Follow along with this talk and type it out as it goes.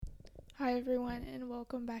Hi everyone and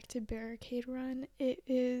welcome back to Barricade Run. It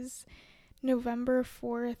is November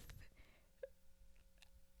 4th.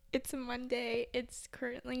 It's a Monday. It's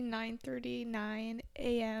currently 9:39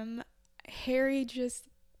 a.m. Harry just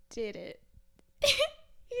did it. He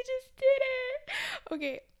just did it.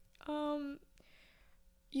 Okay.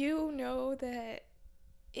 You know that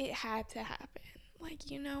it had to happen.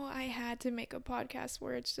 I had to make a podcast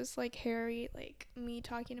where it's just like Harry, like me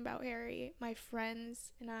talking about Harry, my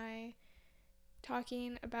friends and I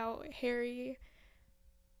talking about Harry.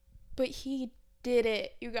 But he did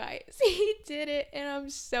it, you guys. He did it, and I'm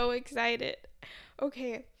so excited.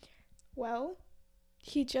 Okay, well,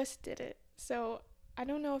 he just did it. So I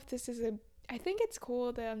don't know if this is I think it's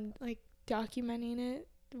cool that I'm like documenting it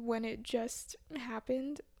when it just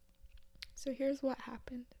happened. So here's what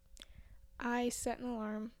happened. I set an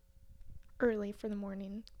alarm early for the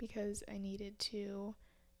morning because I needed to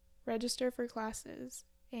register for classes,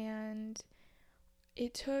 and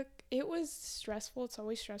it was stressful. It's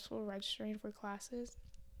always stressful registering for classes,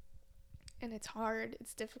 and it's hard,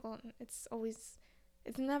 it's difficult, and it's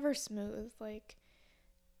never smooth. Like,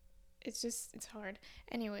 it's hard.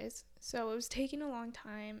 Anyways, so it was taking a long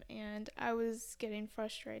time and I was getting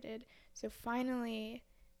frustrated. So finally,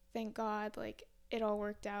 thank God, like, it all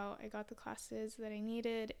worked out. I got the classes that I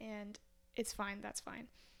needed, and it's fine. That's fine.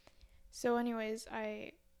 So anyways,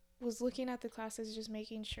 I was looking at the classes, just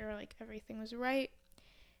making sure like everything was right,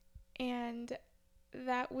 and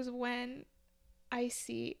that was when I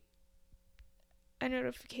see a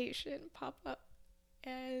notification pop up,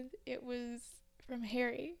 and it was from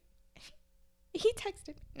Harry. He texted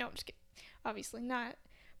me. No, I'm just kidding. Obviously not.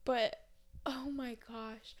 But oh my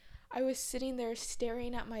gosh. I was sitting there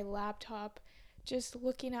staring at my laptop, just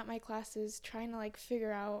looking at my classes, trying to like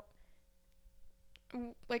figure out,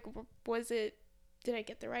 like, did I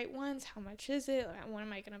get the right ones? How much is it? Like, what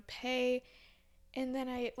am I going to pay? And then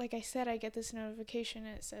like I said, I get this notification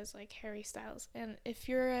and it says like Harry Styles. And if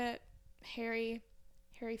you're a Harry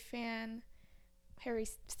fan, Harry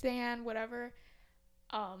stan, whatever,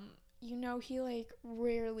 he like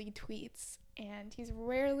rarely tweets and he's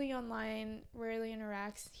rarely online, rarely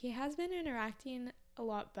interacts. He has been interacting a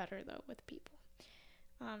lot better though with people,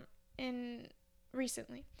 in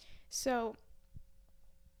recently. So,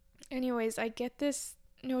 anyways, I get this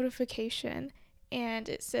notification and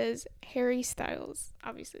it says Harry Styles.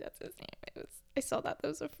 Obviously, that's his name. I saw that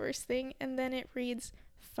was the first thing, and then it reads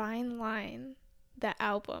Fine Line, the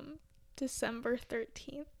album, December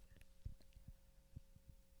 13th.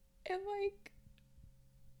 And like,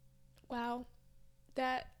 wow,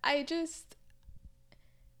 that I just,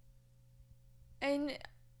 and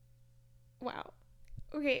wow.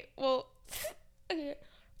 Okay, well, okay.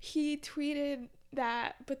 He tweeted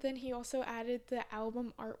that, but then he also added the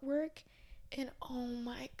album artwork, and oh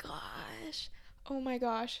my gosh.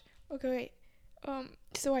 Okay, wait.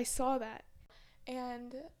 So I saw that,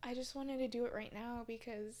 and I just wanted to do it right now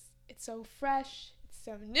because it's so fresh, it's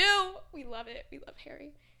so new. We love it. We love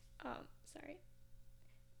Harry. Sorry,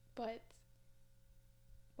 but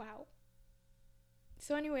wow.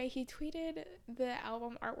 So anyway, he tweeted the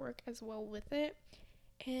album artwork as well with it,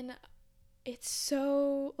 and it's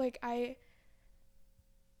so like wow,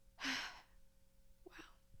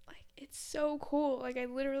 like it's so cool. Like I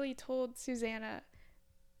literally told Susanna,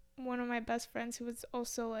 one of my best friends, who was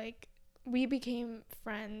also like, we became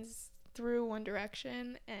friends through One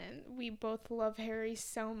Direction, and we both love Harry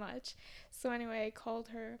so much. So anyway, I called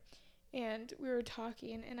her and we were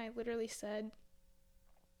talking, and I literally said,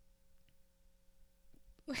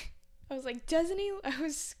 I was like, doesn't he?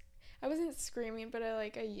 I wasn't screaming, but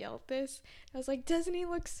I yelled this. I was like, doesn't he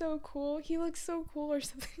look so cool? He looks so cool, or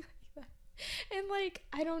something like that. And like,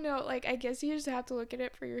 I don't know. Like, I guess you just have to look at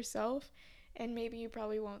it for yourself, and maybe you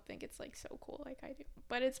probably won't think it's like so cool like I do,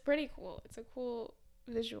 but it's pretty cool. It's a cool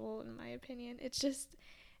visual in my opinion. It's just,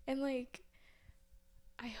 and like,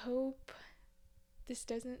 I hope this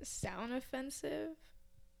doesn't sound offensive,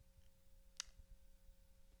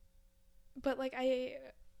 but like I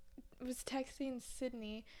was texting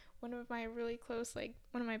Sydney, one of my really close, like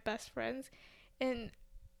one of my best friends, and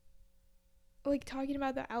like talking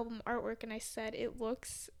about the album artwork, and I said it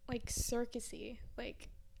looks like circusy, like,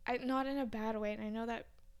 I, not in a bad way, and I know that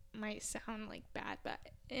might sound like bad, but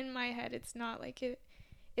in my head it's not like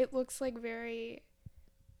it looks like very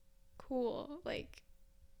cool, like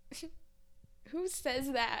who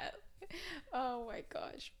says that? Oh my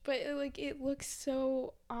gosh. But it looks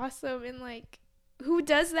so awesome, and like, who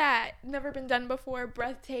does that? Never been done before.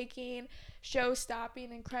 Breathtaking, show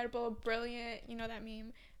stopping, incredible, brilliant. You know that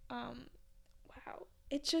meme. Wow.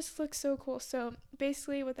 It just looks so cool. So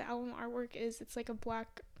basically what the album artwork is, it's like a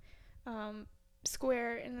black um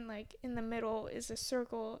square, and then like in the middle is a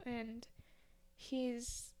circle, and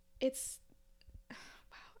it's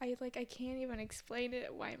I can't even explain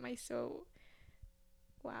it. Why am I so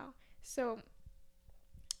wow. So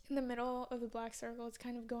in the middle of the black circle, it's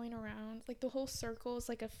kind of going around. Like the whole circle is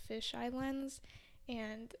like a fisheye lens,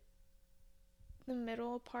 and the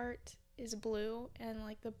middle part is blue, and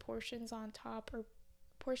like the portion on top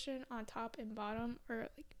and bottom are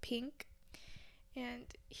like pink. And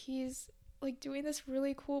he's like doing this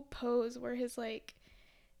really cool pose where his like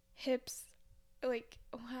hips like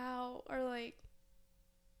wow are like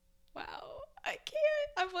wow. I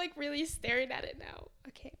can't. I'm like really staring at it now.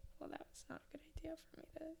 Okay, well that was not a good idea for me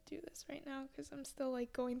to do this right now because I'm still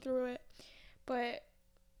like going through it. But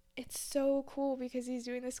it's so cool because he's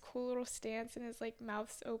doing this cool little stance and his like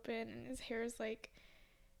mouth's open and his hair is like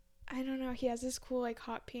I don't know, he has this cool like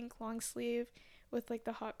hot pink long sleeve with like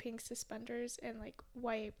the hot pink suspenders and like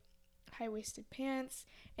white high-waisted pants,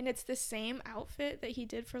 and it's the same outfit that he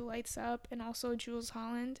did for Lights Up and also Jules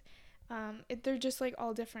Holland. They're just like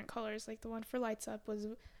all different colors. Like the one for Lights Up was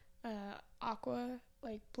aqua,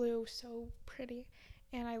 like blue, so pretty,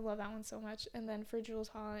 and I love that one so much. And then for Jules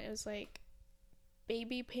Holland, it was like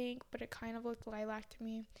baby pink, but it kind of looked lilac to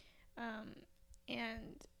me.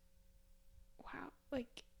 And wow,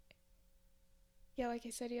 like yeah, like I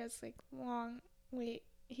said, he has like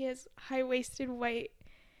he has high-waisted white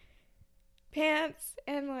pants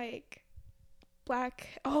and like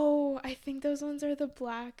black, oh, I think those ones are the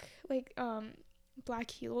black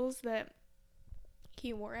heels that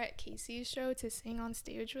he wore at Casey's show to sing on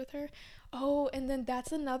stage with her. Oh, and then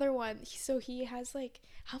that's another one. So he has like,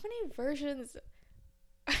 how many versions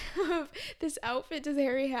of this outfit does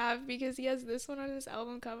Harry have? Because he has this one on his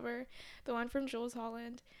album cover, the one from Jules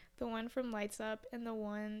Holland, the one from Lights Up, and the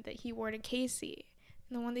one that he wore to Casey.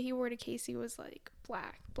 And the one that he wore to Casey was like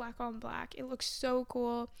black on black. It looks so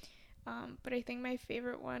cool. But I think my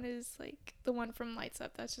favorite one is like the one from Lights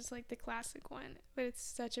Up. That's just like the classic one, but it's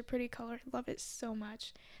such a pretty color. I love it so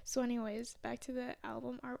much. So anyways, back to the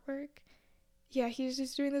album artwork. Yeah, he's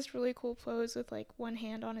just doing this really cool pose with like one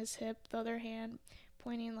hand on his hip, the other hand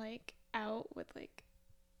pointing like out with like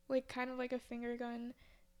kind of like a finger gun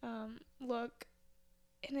look.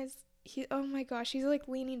 And he, oh my gosh, he's like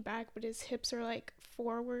leaning back but his hips are like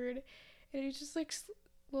forward, and he just like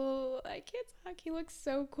well, I can't talk. He looks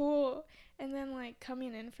so cool. And then like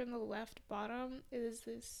coming in from the left bottom is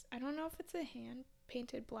this, I don't know if it's a hand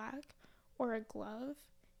painted black or a glove,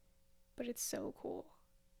 but it's so cool.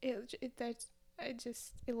 It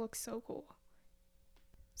looks so cool.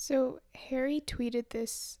 So Harry tweeted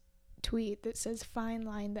this tweet that says "Fine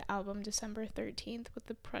Line the album December 13th with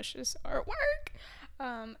the precious artwork"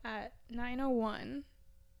 at 9:01,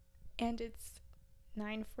 and it's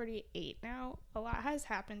 9:48 now. A lot has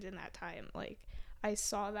happened in that time. Like I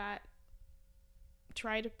saw that,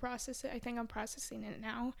 try to process it. I think I'm processing it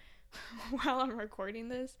now while I'm recording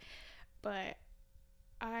this, but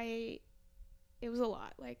it was a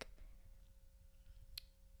lot. Like,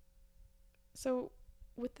 so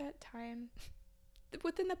with that time,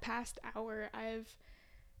 within the past hour, I've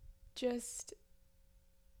just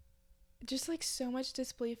like so much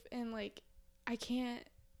disbelief, and like I can't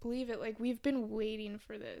believe it. Like we've been waiting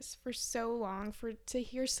for this for so long, for to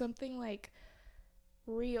hear something like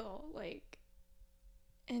real, like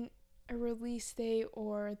and a release date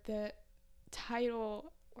or the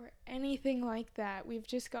title or anything like that. We've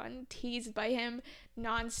just gotten teased by him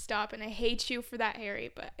nonstop, and I hate you for that, Harry,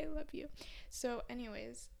 but I love you. So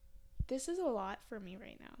anyways, this is a lot for me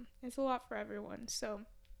right now. It's a lot for everyone, so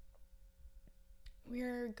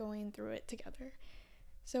we're going through it together.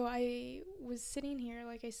 So I was sitting here,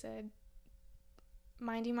 like I said,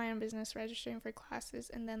 minding my own business, registering for classes,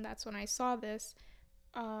 and then that's when I saw this.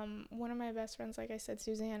 One of my best friends, like I said,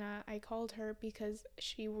 Susanna, I called her because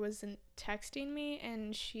she wasn't texting me,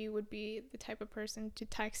 and she would be the type of person to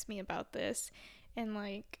text me about this and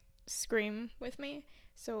like scream with me.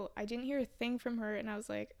 So I didn't hear a thing from her, and I was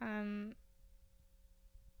like,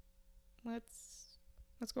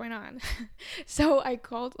 what's going on? So I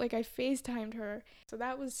called, like I FaceTimed her. So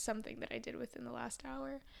that was something that I did within the last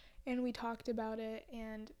hour, and we talked about it,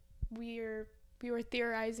 and we were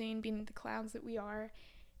theorizing, being the clowns that we are,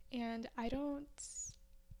 and I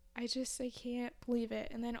can't believe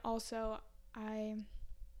it. And then also I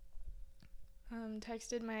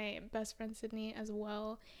texted my best friend Sydney as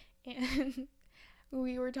well, and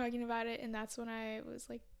we were talking about it, and that's when I was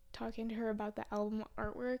like talking to her about the album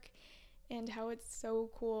artwork and how it's so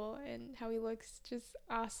cool and how he looks just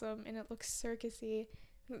awesome, and it looks circusy.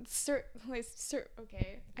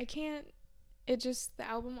 Okay, I can't, the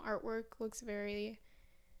album artwork looks very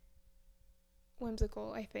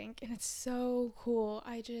whimsical, I think, and it's so cool.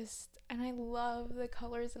 And I love the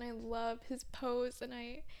colors, and I love his pose, and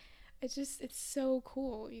it's so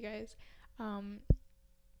cool, you guys.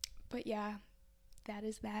 But yeah, that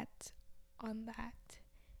is that on that.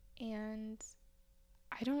 And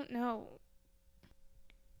I don't know.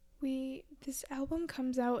 This album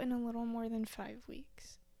comes out in a little more than 5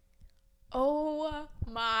 weeks. Oh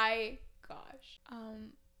my gosh.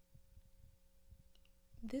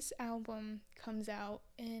 This album comes out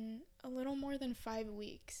in a little more than 5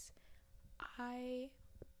 weeks.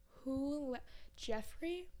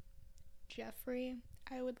 Jeffrey,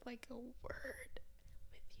 I would like a word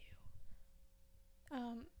with you.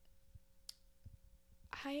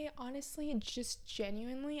 I honestly, just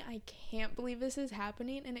genuinely, I can't believe this is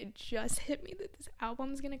happening, and it just hit me that this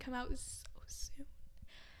album's gonna come out so soon.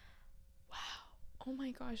 Wow. Oh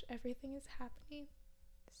my gosh, everything is happening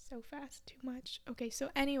so fast, too much. Okay, so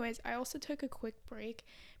anyways, I also took a quick break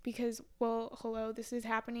because, well, hello, this is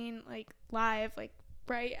happening like live, like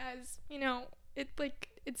right as,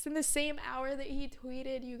 it's in the same hour that he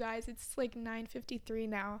tweeted, you guys. It's like 9:53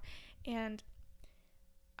 now, and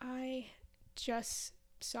I just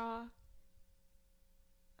saw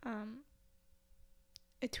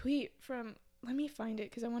a tweet from, let me find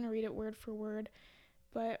it because I want to read it word for word,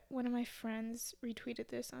 but one of my friends retweeted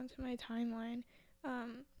this onto my timeline.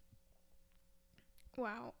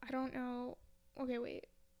 Wow, I don't know. Okay, wait.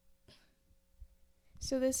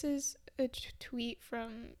 So this is a tweet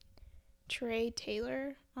from Trey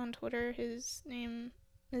Taylor on Twitter. His name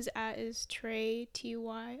is Trey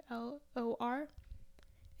Tylor,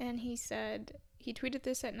 and he tweeted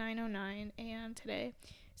this at 9:09 a.m. today.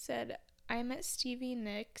 Said, I met Stevie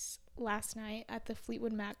Nicks last night at the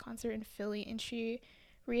Fleetwood Mac concert in Philly, and she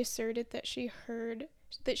reasserted that she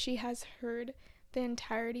has heard the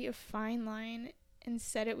entirety of Fine Line and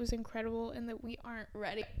said it was incredible and that we aren't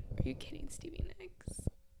ready. Are you kidding, Stevie Nicks?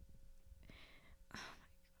 Oh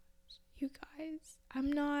my gosh. You guys, I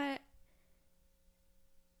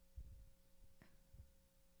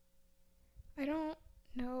don't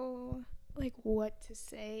know like what to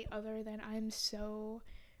say other than I'm so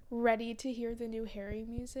ready to hear the new Harry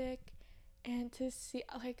music and to see,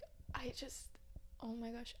 like, oh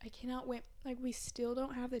my gosh, I cannot wait. Like, we still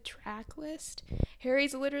don't have the track list.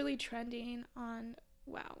 Harry's literally trending on,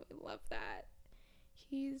 wow, I love that.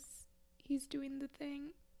 He's doing the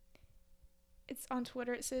thing. It's on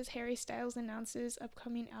Twitter. It says Harry Styles announces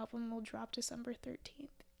upcoming album will drop December 13th.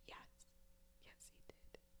 Yes, he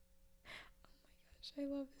did. Oh my gosh, I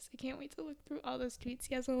love this. I can't wait to look through all those tweets.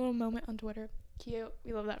 He has a little moment on Twitter. Cute.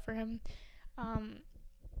 We love that for him.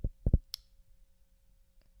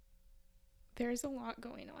 There's a lot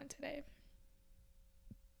going on today.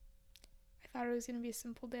 I thought it was going to be a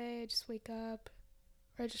simple day. I just wake up,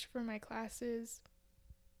 register for my classes,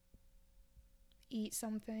 eat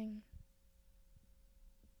something,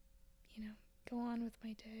 go on with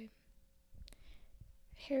my day.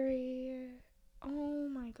 Harry, oh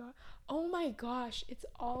my gosh, it's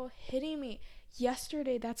all hitting me.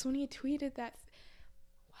 Yesterday, that's when he tweeted that.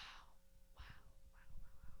 Wow.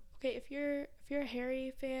 Okay, if you're a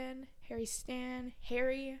Harry fan, Harry stan,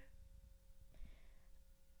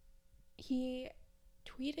 he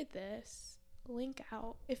tweeted this link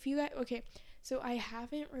out. If you guys, okay, so I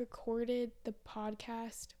haven't recorded the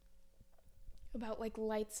podcast about like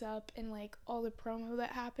Lights Up and like all the promo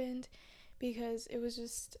that happened because it was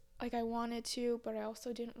just like I wanted to, but I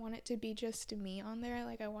also didn't want it to be just me on there.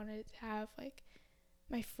 Like I wanted to have like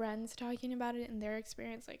my friends talking about it and their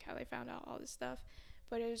experience, like how they found out all this stuff.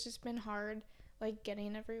 But it's just been hard, like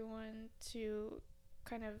getting everyone to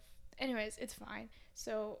kind of, anyways, it's fine.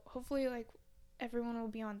 So hopefully like everyone will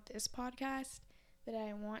be on this podcast that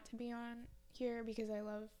I want to be on here because I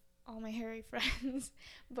love all my Harry friends.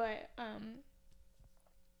 But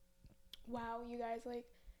wow, you guys, like,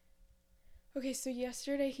 okay, so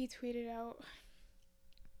yesterday he tweeted out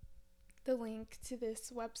the link to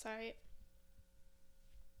this website,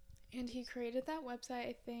 and he created that website,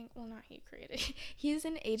 I think. Well, not he created. He's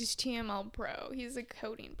an HTML pro. He's a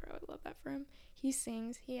coding pro. I love that for him. He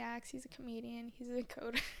sings, he acts, he's a comedian, he's a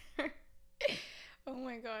coder. Oh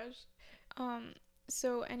my gosh.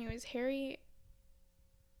 So anyways, Harry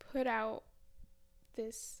put out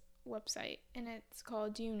this website, and it's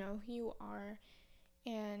called Do You Know Who You Are?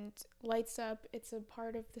 And Lights Up, it's a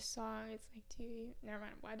part of the song. It's like, never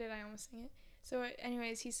mind, why did I almost sing it? So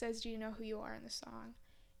anyways, he says, do you know who you are in the song?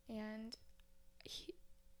 And he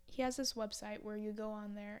has this website where you go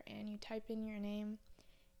on there and you type in your name,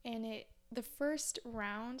 and the first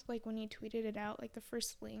round, like when he tweeted it out, like the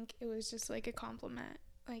first link, it was just like a compliment.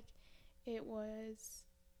 Like it was,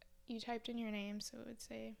 you typed in your name, so it would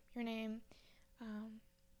say your name.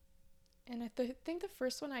 And I think the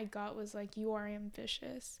first one I got was like, you are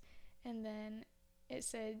ambitious. And then it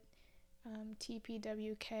said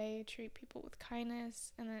TPWK, treat people with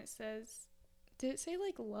kindness. And then it says, did it say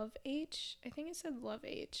like love H? I think it said love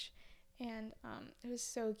H. And it was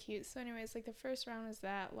so cute. So anyways, like the first round was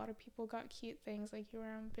that. A lot of people got cute things like you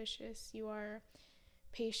are ambitious, you are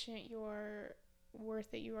patient, you are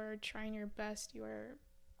worth it, you are trying your best, you are,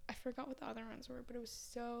 I forgot what the other ones were, but it was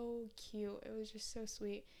so cute. It was just so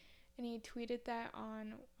sweet. And he tweeted that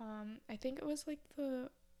on I think it was like the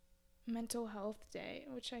mental health day,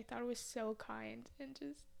 which I thought was so kind and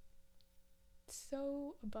just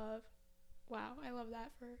so above. Wow, I love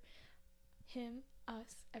that for him,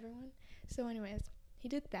 us, everyone. So anyways, he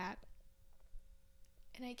did that.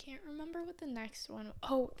 And I can't remember what the next one,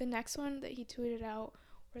 the next one that he tweeted out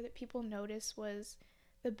or that people noticed was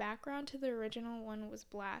the background to the original one was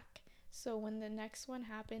black. So when the next one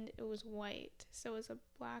happened, it was white. So it was a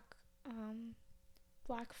black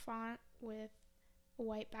font with a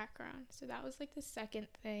white background. So that was like the second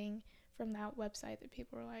thing from that website that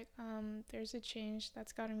people were like, there's a change,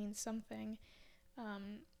 that's gotta mean something.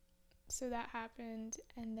 So that happened.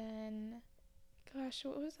 And then, gosh,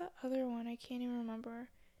 what was that other one? I can't even remember.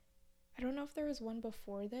 I don't know if there was one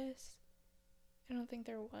before this. I don't think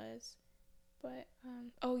there was. But,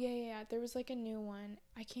 there was like a new one.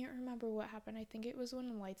 I can't remember what happened. I think it was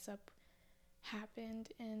when Lights Up happened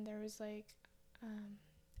and there was like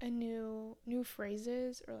a new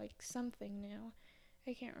phrases or like something new.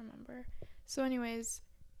 I can't remember. So anyways,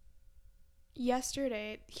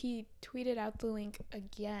 yesterday he tweeted out the link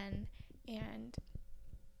again and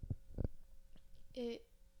it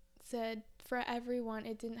said for everyone.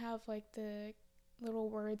 It didn't have like the little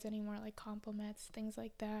words anymore like compliments, things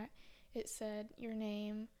like that. It said your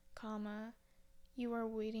name, comma, you are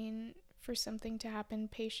waiting for something to happen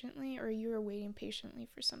patiently, or you are waiting patiently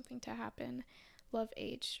for something to happen, love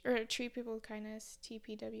H, or treat people with kindness,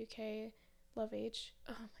 TPWK, love H.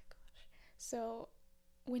 Oh my gosh. So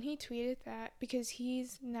when he tweeted that, because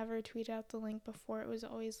he's never tweeted out the link before, it was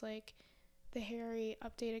always like the Harry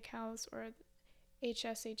update accounts or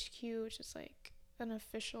HSHQ, which is like an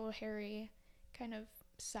official Harry kind of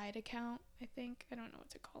side account, I think. I don't know what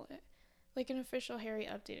to call it. Like an official Harry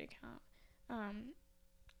update account.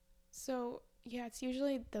 So yeah, it's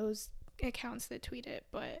usually those accounts that tweet it,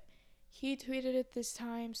 but he tweeted it this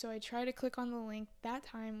time, so I tried to click on the link that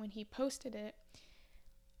time when he posted it.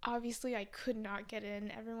 Obviously, I could not get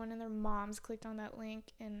in. Everyone and their moms clicked on that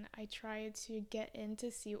link, and I tried to get in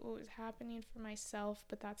to see what was happening for myself,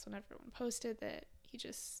 but that's when everyone posted that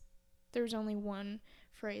there was only one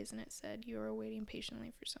phrase, and it said, you are waiting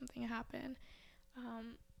patiently for something to happen.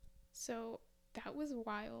 So that was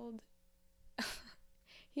wild.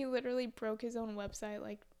 He literally broke his own website.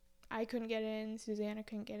 Like, I couldn't get in, Susanna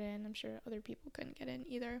couldn't get in, I'm sure other people couldn't get in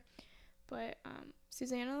either. But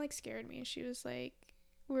Susanna like scared me. She was like,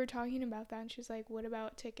 we were talking about that, and she was like, what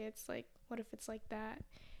about tickets? Like, what if it's like that?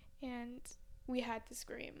 And we had to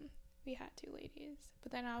scream. We had to, ladies.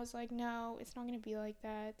 But then I was like, no, it's not going to be like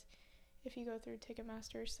that. If you go through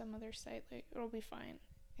Ticketmaster or some other site, like, it'll be fine,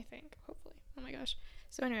 I think, hopefully. Oh my gosh.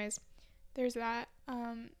 So anyways, there's that.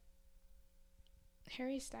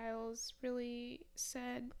 Harry Styles really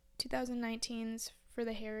said 2019's for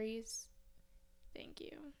the Harrys. Thank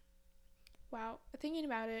you. Wow, thinking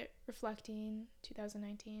about it, reflecting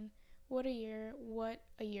 2019, what a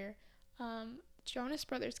year. Jonas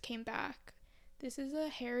Brothers came back. This is a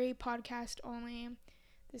Harry podcast only.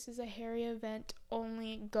 This is a Harry event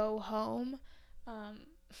only. Go home.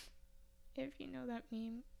 If you know that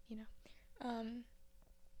meme, you know.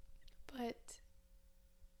 But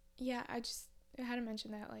yeah, I had to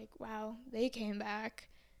mention that, like, wow, they came back.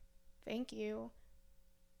 Thank you.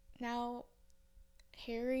 Now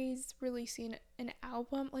Harry's releasing an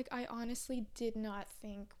album. Like, I honestly did not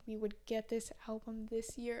think we would get this album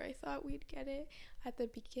this year. I thought we'd get it at the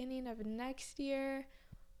beginning of next year.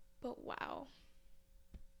 But wow.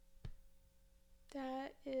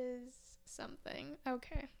 That is something.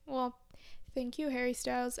 Okay. Well, thank you, Harry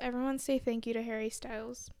Styles. Everyone say thank you to Harry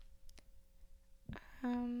Styles.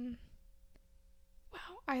 Wow.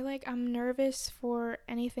 I'm nervous for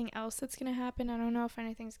anything else that's gonna happen. I don't know if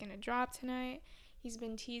anything's gonna drop tonight. He's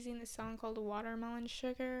been teasing the song called Watermelon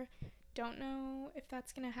Sugar. Don't know if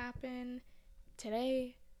that's gonna happen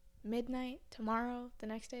today, midnight, tomorrow, the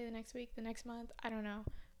next day, the next week, the next month. I don't know.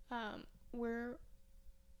 We're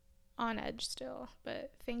on edge still,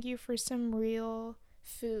 but thank you for some real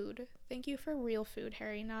food. Thank you for real food,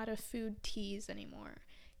 Harry, not a food tease anymore,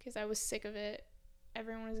 because I was sick of it.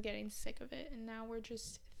 Everyone was getting sick of it, and now we're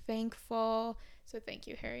just thankful. So thank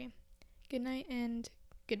you, Harry. Good night and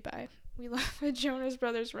goodbye. We love a Jonas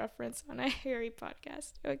Brothers reference on a Harry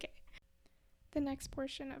podcast. Okay. The next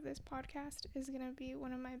portion of this podcast is going to be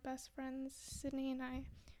one of my best friends, Sydney, and I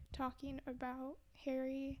talking about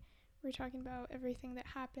Harry. We're talking about everything that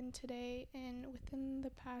happened today and within the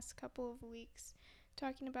past couple of weeks,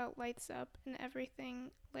 talking about Lights Up and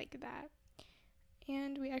everything like that.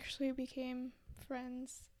 And we actually became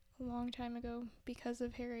friends a long time ago because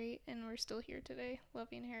of Harry, and we're still here today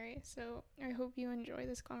loving Harry. So I hope you enjoy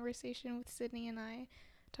this conversation with Sydney and I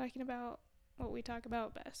talking about what we talk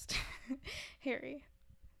about best. Harry.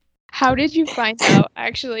 How did you find out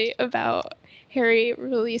actually about Harry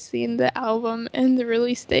releasing the album and the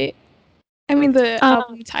release date? I mean the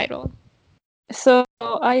album title. So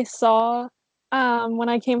I saw when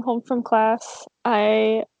I came home from class,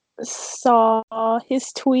 I saw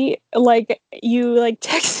his tweet. Like you like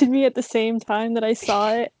texted me at the same time that I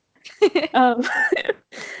saw it.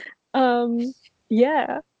 um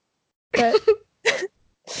yeah. But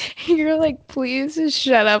You're like, please just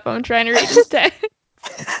shut up. I'm trying to read his text.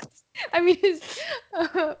 I mean his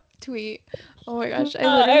tweet. Oh my gosh, I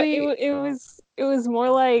literally. it was more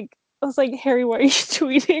like I was like, Harry, why are you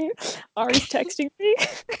tweeting? Ari's texting me.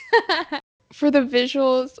 For the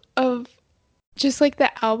visuals of just like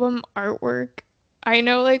the album artwork, I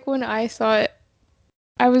know like when I saw it,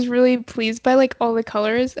 I was really pleased by like all the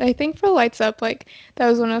colors. I think for Lights Up, like that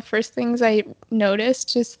was one of the first things I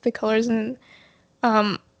noticed, just the colors and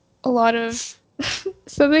um a lot of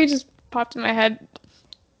something just popped in my head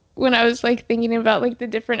when I was like thinking about like the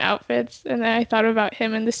different outfits, and then I thought about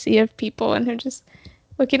him and the sea of people and him just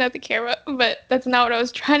looking at the camera, but that's not what I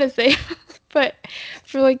was trying to say. But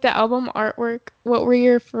for like the album artwork, what were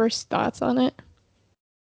your first thoughts on it?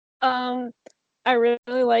 Um I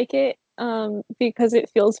really like it because it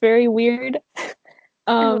feels very weird.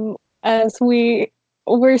 I As we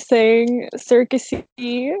were saying, circusy,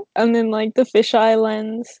 and then like the fisheye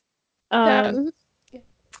lens, that um, was,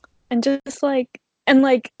 and just like and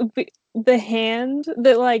like the hand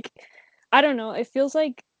that like I don't know, it feels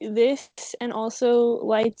like this and also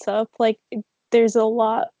Lights Up. Like there's a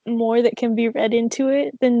lot more that can be read into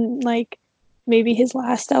it than like maybe his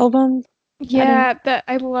last album. I don't know. yeah, that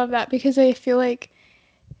I love that because I feel like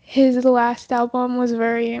his last album was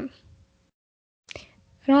very, I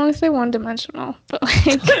don't want to say one dimensional, but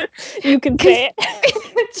like, You can because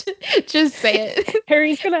say just say it. it.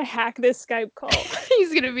 Harry's gonna hack this Skype call.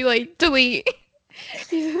 He's gonna be like, delete.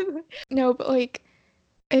 No, but like,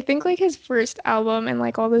 I think like his first album and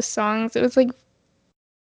like all the songs, it was like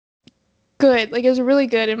good. Like, it was really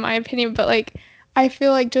good in my opinion, but like, I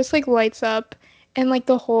feel like just like Lights Up and like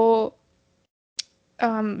the whole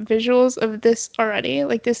visuals of this already,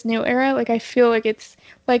 like this new era, like I feel like it's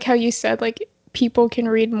like how you said, like people can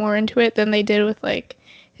read more into it than they did with like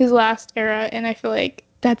his last era, and I feel like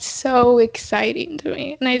that's so exciting to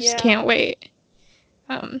me, and I just can't Yeah. wait.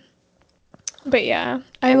 Um, but yeah,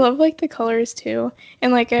 I love like the colors too,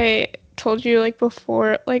 and like I told you like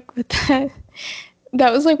before, like with that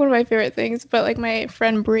was like one of my favorite things. But like my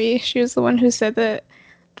friend Bree, she was the one who said that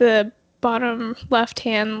the bottom left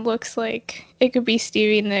hand looks like it could be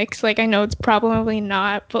Stevie Nicks. Like I know it's probably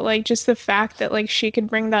not, but like just the fact that like she could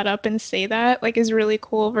bring that up and say that like is really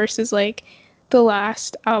cool versus like the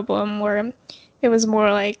last album where it was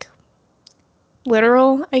more like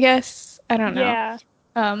literal, I guess. I don't know.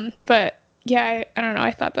 Yeah. But yeah, I don't know.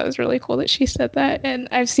 I thought that was really cool that she said that. And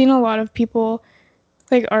I've seen a lot of people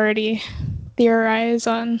like already theorize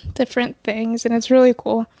on different things, and it's really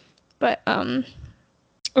cool. But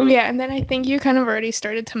oh yeah, and then I think you kind of already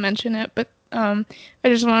started to mention it, but I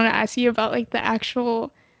just wanted to ask you about like the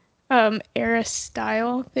actual era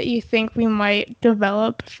style that you think we might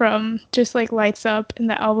develop from just like Lights Up and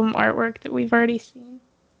the album artwork that we've already seen.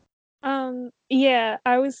 Yeah,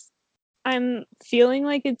 I'm feeling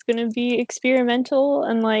like it's gonna be experimental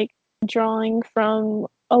and like drawing from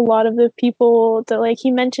a lot of the people that like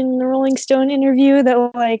he mentioned in the Rolling Stone interview that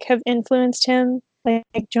like have influenced him, like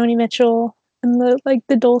Joni Mitchell and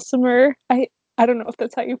the dulcimer. I don't know if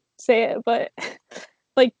that's how you say it, but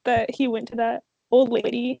like that he went to that old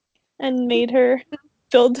lady and made her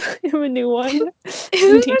build him a new one and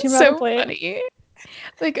Isn't teach that him how to so play it. funny?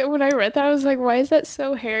 Like when I read that, I was like, why is that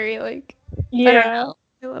so hairy? Like, I don't Yeah. know.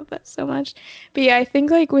 I love that so much. But yeah, I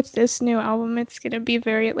think like with this new album, it's gonna be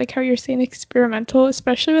very like how you're saying experimental,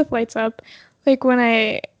 especially with Lights Up. Like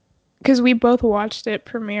when because we both watched it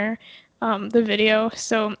premiere, the video.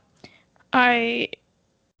 So I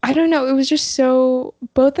I don't know. It was just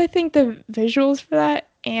both. I think the visuals for that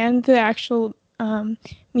and the actual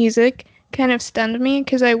music kind of stunned me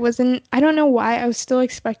because I don't know why I was still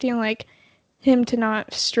expecting like him to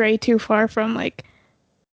not stray too far from like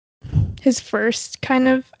his first kind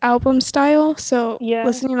of album style. So Yeah.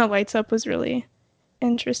 listening to Lights Up was really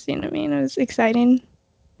interesting to me and it was exciting.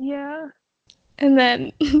 Yeah. And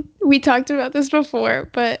then we talked about this before,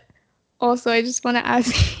 but also I just want to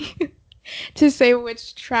ask you to say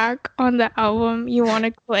which track on the album you want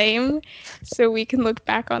to claim so we can look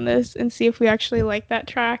back on this and see if we actually like that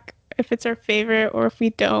track, if it's our favorite or if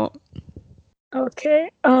we don't. Okay.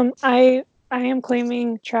 I am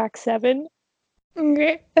claiming track 7.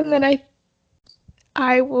 Okay. And then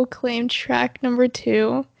I will claim track number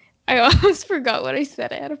 2. I almost forgot what I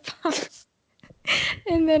said. I had a pause.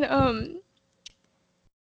 And then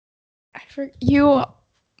you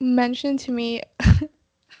mentioned to me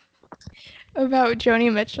about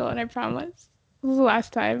Joni Mitchell and I promise this was the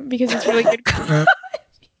last time because it's really good.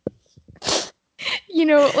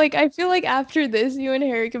 Like I feel like after this, you and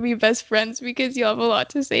Harry could be best friends because you have a lot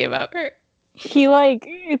to say about her. He like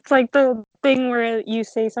it's like the thing where you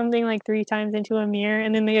say something like 3 times into a mirror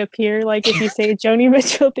and then they appear. Like if you say Joni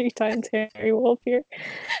Mitchell 3 times, Harry will appear.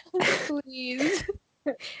 Please.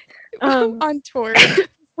 Um, On tour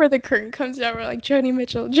where the curtain comes down, we're like Joni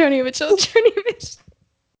Mitchell, Joni Mitchell, Joni Mitchell.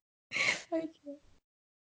 I can't.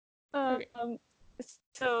 Okay. um,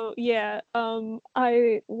 so yeah,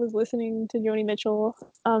 I was listening to Joni Mitchell,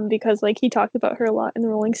 because like he talked about her a lot in the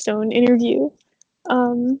Rolling Stone interview.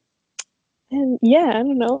 Um, and yeah, I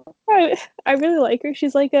don't know. I really like her.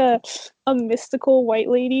 She's like a mystical white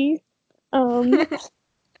lady. Um,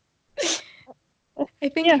 I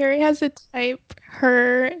think yeah, Harry has a type.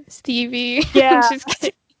 Her, Stevie. I'm yeah. just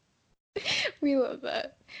kidding. We love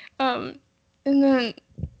that. Um, and then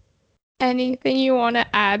anything you want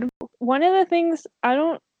to add? One of the things I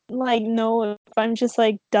don't like know if I'm just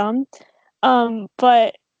like dumb,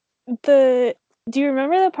 but the do you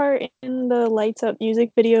remember the part in the Lights Up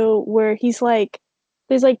music video where he's like,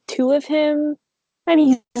 there's like two of him, and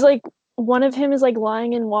he's like, one of him is like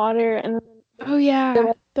lying in water, and then Oh they're yeah,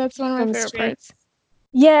 like that's one of my some favorite string. parts.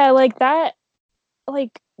 Yeah, like that,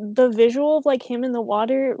 like the visual of like him in the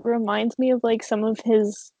water reminds me of like some of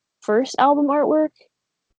his first album artwork.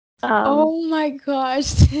 Um, Oh my gosh,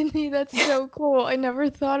 Sydney, that's so cool. I never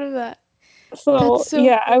thought of that. That's So so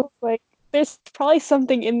yeah, I cool. was like, there's probably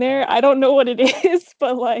something in there. I don't know what it is,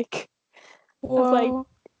 but like, I was like, Whoa,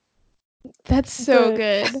 that's so the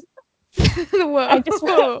good. I just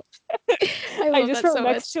Whoa, I I love just that wrote so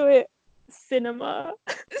next much. to it cinema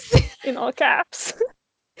in all caps.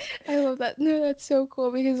 I love that. No, that's so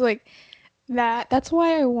cool because like that's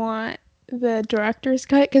why I want the director's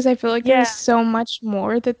cut because I feel like there Yeah, was so much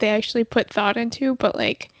more that they actually put thought into, but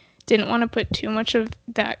like didn't want to put too much of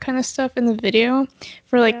that kind of stuff in the video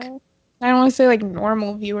for like yeah, I don't want to say like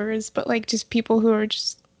normal viewers, but like just people who are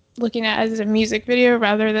just looking at it as a music video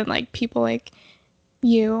rather than like people like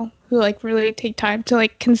you who like really take time to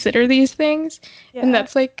like consider these things. And yeah,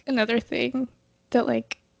 that's like another thing that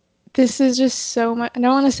like this is just so much I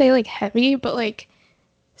don't want to say like heavy, but like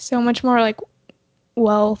so much more like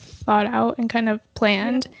well thought out and kind of yeah.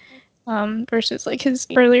 planned versus like his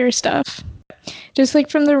earlier stuff. Just like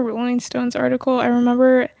from the Rolling Stones article, I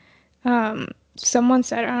remember someone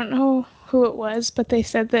said, I don't know who it was, but they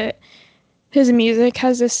said that his music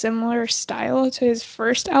has a similar style to his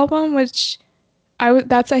first album, which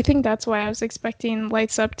I think that's why I was expecting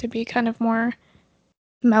Lights Up to be kind of more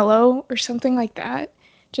mellow or something like that,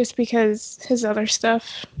 just because his other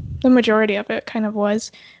stuff, the majority of it kind of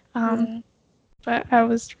was. Um, Yeah. but I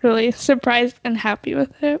was really surprised and happy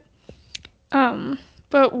with it. Um,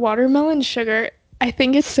 but watermelon sugar, I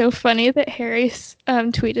think it's so funny that Harry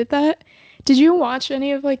tweeted that. Did you watch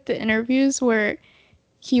any of like the interviews where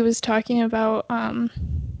he was talking about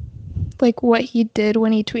like what he did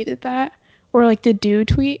when he tweeted that, or like the do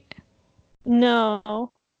tweet?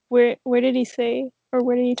 No, where did he say or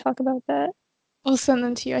where did he talk about that? I'll send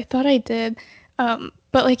them to you. I thought I did.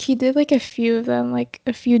 But like he did like a few of them like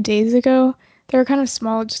a few days ago. They were kind of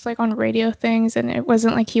small, just like on radio things, and it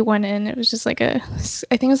wasn't like he went in. It was just like I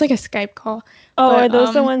think it was like a Skype call. Oh, are But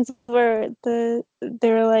those the ones where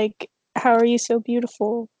they're like, "How are you so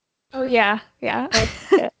beautiful?" oh yeah, yeah, Oh,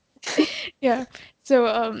 yeah. yeah. So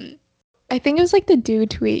I think it was like the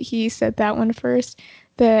dude tweet. He said that one first.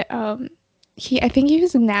 That I think he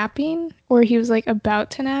was napping or he was like about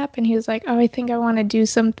to nap, and he was like, "Oh, I think I want to do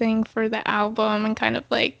something for the album and kind of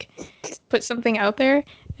like put something out there."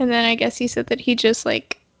 And then I guess he said that he just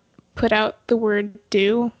like put out the word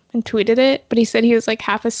 "do" and tweeted it, but he said he was like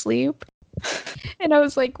half asleep. And I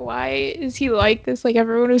was like, "Why is he like this?" Like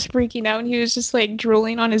everyone was freaking out, and he was just like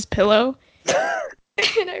drooling on his pillow.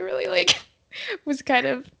 And I really like was kind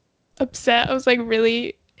of upset. I was like,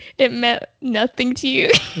 really, it meant nothing to you.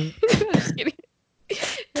 I'm just kidding.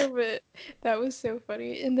 No, but that was so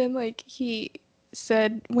funny. And then like he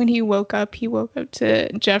said when he woke up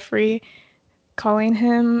to Jeffrey calling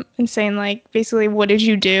him and saying like basically, what did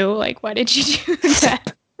you do? Like, why did you do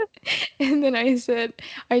that? And then I said,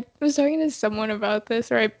 I was talking to someone about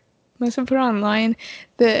this, or I must have put it online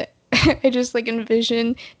that I just like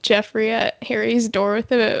envision Jeffrey at Harry's door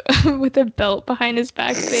with a with a belt behind his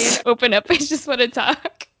back saying, "Open up, I just want to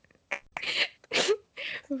talk."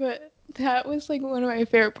 But that was like one of my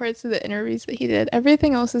favorite parts of the interviews that he did.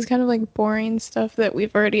 Everything else is kind of like boring stuff that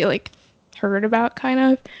we've already like heard about kind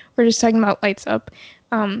of. We're just talking about lights up.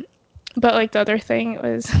 Um but like the other thing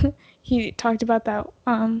was he talked about that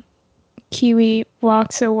kiwi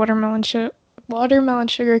walk so watermelon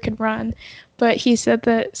sugar could run, but he said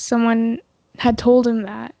that someone had told him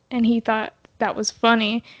that and he thought that was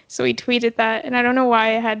funny, so he tweeted that, and I don't know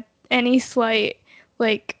why I had any slight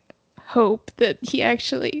like hope that he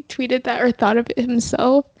actually tweeted that or thought of it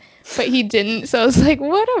himself, but he didn't. So I was like,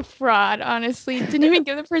 what a fraud, honestly. Didn't even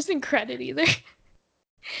give the person credit either.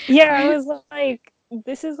 Yeah, I But was like,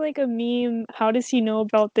 this is like a meme. How does he know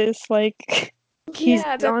about this? Like, he's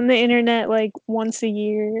yeah, on the internet like once a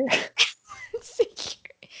year. that's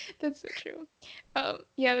that's so true.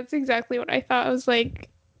 Yeah, that's exactly what I thought. I was like,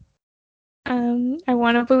 I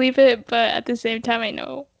want to believe it, but at the same time, I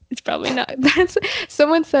know it's probably not. That's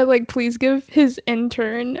someone said like, please give his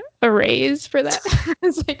intern a raise for that. I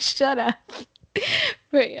was like, shut up.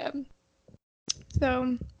 But yeah,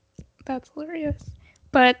 so that's hilarious.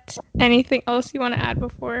 But anything else you want to add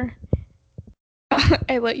before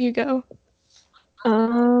I let you go?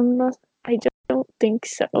 Um, I don't think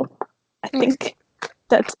so. I think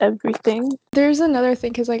that's everything. There's another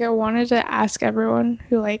thing because like I wanted to ask everyone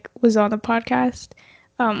who like was on the podcast.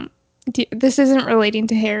 Um, this isn't relating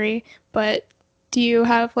to Harry, but do you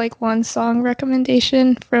have like one song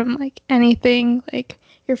recommendation from like anything, like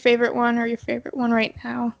your favorite one or your favorite one right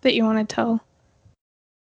now that you want to tell?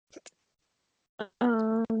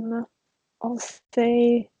 Um, I'll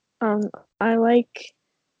say, um, I like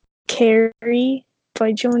Carrie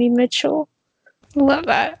by Joni Mitchell. Love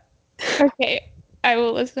that. Okay, I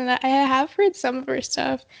will listen to that. I have heard some of her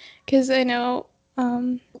stuff because I know,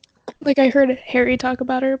 um, like I heard Harry talk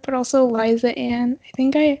about her, but also Liza Ann.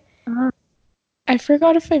 Uh, I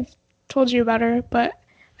forgot if I've told you about her, but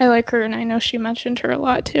I like her and I know she mentioned her a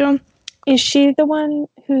lot too. is she the one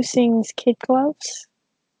who sings Kid Gloves?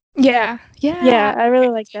 Yeah, yeah. Yeah, I really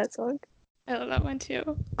like that song. I love that one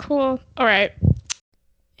too. Cool. All right.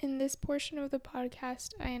 In this portion of the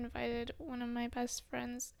podcast, I invited one of my best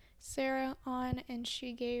friends, Sarah, on, and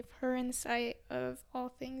she gave her insight of all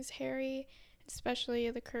things Harry, especially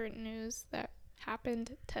the current news that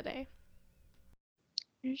happened today.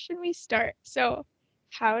 Where should we start? So,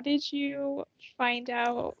 how did you find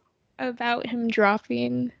out about him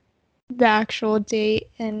dropping the actual date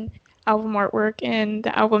and album artwork and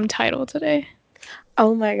the album title today?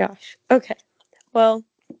 Oh my gosh. Okay. Well,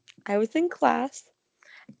 I was in class,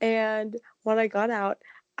 and when I got out,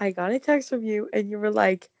 I got a text from you, and you were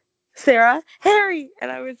like, Sarah, Harry.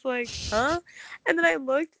 And I was like, huh? And then I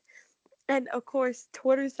looked, and of course,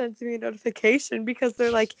 Twitter sends me a notification because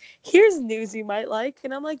they're like, here's news you might like.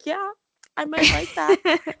 And I'm like, yeah, I might like that.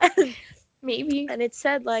 And, Maybe. and it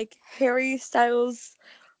said, like, Harry Styles,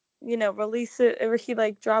 release it, or he,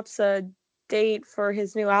 like, drops a date for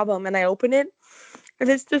his new album. And I open it, and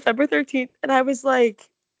it's December 13th. And I was like,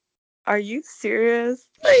 are you serious?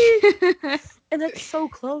 Like, It and that's so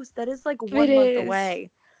close. That is like 1 month is. away.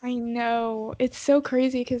 I know. It's so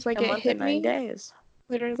crazy because, like, A it month and hit nine me days.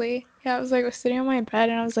 literally. Yeah, I was sitting on my bed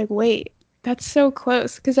and I was like, wait, that's so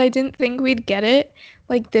close. Because I didn't think we'd get it,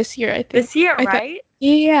 like, this year. This year, I thought, right?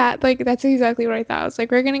 yeah, like, that's exactly what I thought. I was like,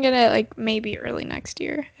 we're going to get it, like, maybe early next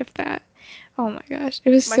year, if that. Oh my gosh. It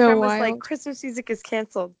was My so friend was like, wild. Christmas music is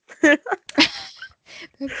canceled.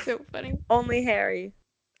 That's so funny. Only Harry.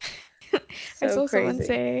 I So saw someone crazy.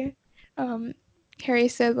 say, um, Harry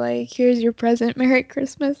said, like, here's your present, Merry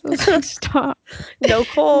Christmas. I was like, stop. No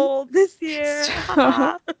cold this year. Stop.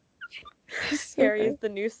 Haha. It's so Harry is funny. the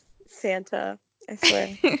new Santa. I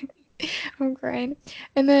swear. I'm crying.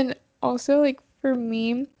 And then also, like, for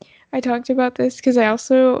me, I talked about this because I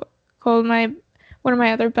also called my one of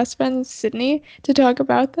my other best friends, Sydney, to talk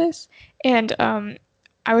about this. And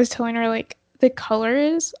I was telling her like the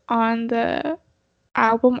colors on the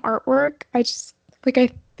album artwork, I just like I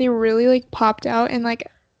they really like popped out, and like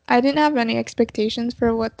I didn't have any expectations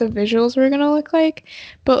for what the visuals were gonna look like.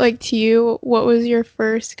 But like to you, what was your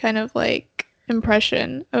first kind of like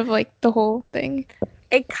impression of like the whole thing?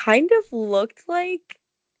 It kind of looked like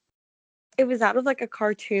it was out of like a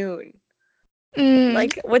cartoon. Mm.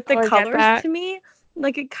 Like with the Oh, I get colors that. to me,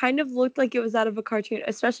 like it kind of looked like it was out of a cartoon,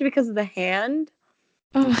 especially because of the hand.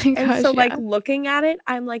 Oh my And so gosh, like yeah. looking at it,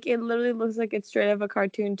 I'm like it literally looks like it's straight out of a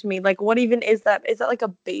cartoon to me. Like what even is that? Is that like a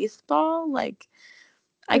baseball? Like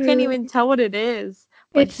I can't even Literally. tell what it is,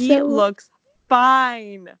 but It's he so looks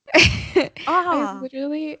fine. I Ah,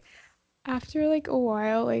 literally after like a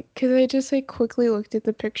while, like, cause I just like quickly looked at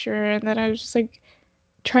the picture and then I was just like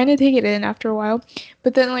trying to take it in after a while.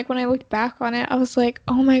 But then like when I looked back on it, I was like,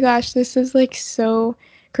 oh my gosh, this is like so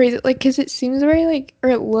crazy. Like, cause it seems very like, or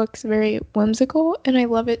it looks very whimsical, and I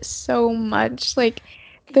love it so much. Like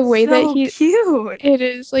the it's way that so cute. it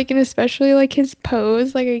is like, and especially like his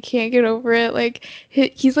pose, like I can't get over it. Like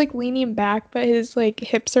he's like leaning back, but his like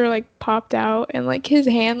hips are like popped out, and like his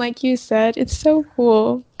hand, like you said, it's so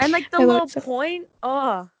cool. And like the I love little it so. point,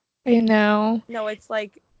 oh I know no, it's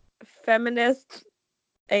like feminist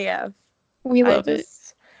AF. we I love it.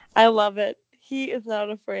 just I love it. He is not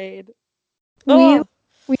afraid. We Oh,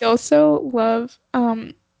 we also love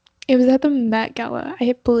it was at the Met Gala,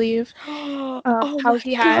 I believe. oh How my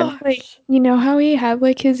he had like gosh. you know how he had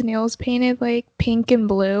like his nails painted like pink and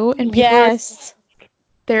blue, and people were Yes.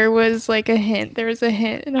 there was like a hint. There was a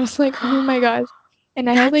hint, and I was like, oh my gosh. And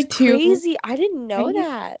I had That's like two, crazy. I didn't know right?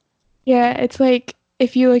 that. Yeah, it's like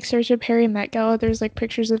if you like search up Harry Met Gala, there's like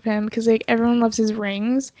pictures of him because like everyone loves his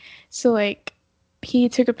rings. So like he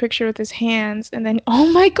took a picture with his hands, and then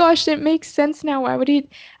oh my gosh, it makes sense now. Why would he?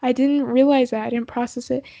 I didn't realize that. I didn't process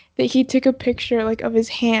it that he took a picture like of his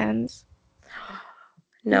hands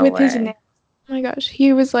No with his nails. way. Oh my gosh,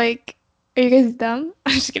 he was like, "Are you guys dumb?"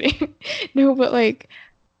 I'm just kidding. No, but like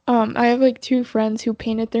I have like two friends who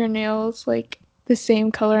painted their nails like the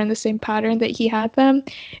same color and the same pattern that he had them.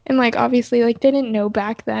 And like obviously like they didn't know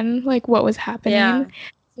back then like what was happening. Yeah,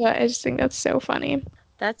 So I just think that's so funny.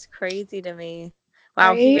 that's crazy to me.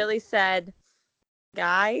 Wow, he Right? really said,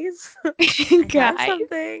 guys, I have Guys.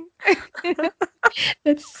 something.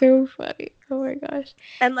 That's so funny. Oh my gosh.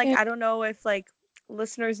 And like And I don't know if like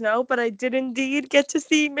listeners know, but I did indeed get to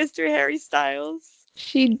see Mr. Harry Styles.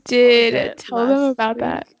 she What was did. it? Tell them Last about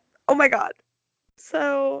that. week? Oh my god.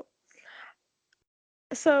 So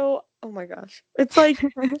oh my gosh. It's like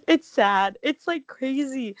it's sad. It's like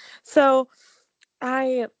crazy. So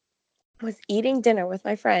I was eating dinner with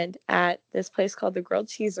my friend at this place called the Grilled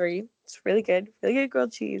Cheesery. It's really good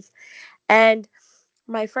grilled cheese. And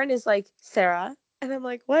my friend is like, Sarah. And I'm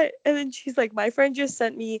like, what? And then she's like, my friend just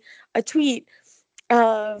sent me a tweet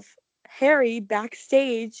of Harry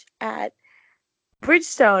backstage at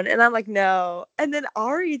Bridgestone. And I'm like, no. And then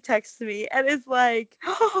Ari texts me and is like,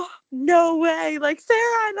 oh, no way. Like,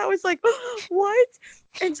 Sarah. And I was like, what?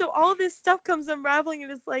 And so all this stuff comes unraveling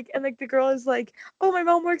and it's like, and like the girl is like, oh, my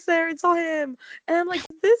mom works there and saw him. And I'm like,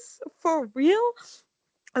 is this for real?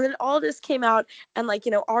 And then all this came out, and like,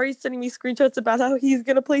 Ari's sending me screenshots about how he's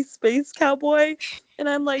gonna play Space Cowboy. And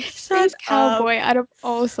I'm like, shut Space up. Cowboy out of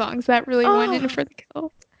all songs that really went in Oh, for the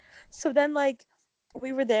kill. so then like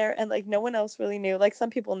we were there and like no one else really knew. Like some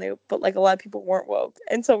people knew, but like a lot of people weren't woke.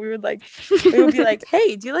 And so we would be like,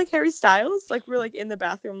 hey, do you like Harry Styles? Like we're like in the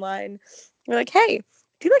bathroom line. We're like, hey,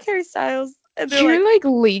 do you like Harry Styles? And they're You're like, like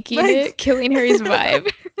leaking like it, killing Harry's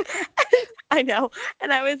vibe. I know.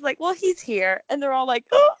 And I was like, well, he's here. And they're all like,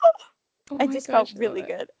 oh. Oh I my just felt gosh, I love really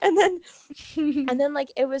good. And then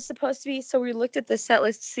like it was supposed to be, so we looked at the set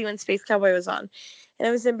list to see when Space Cowboy was on. And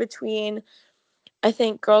it was in between, I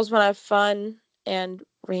think, Girls Wanna Have Fun and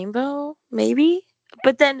Rainbow, maybe.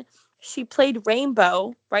 But then she played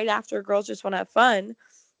Rainbow right after Girls Just Wanna Have Fun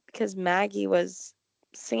because Maggie was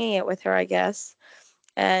singing it with her, I guess.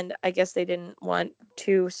 And I guess they didn't want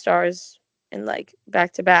two stars in like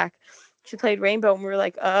back to back. She played Rainbow, and we were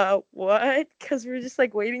like, what? Because we were just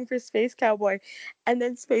like waiting for Space Cowboy, and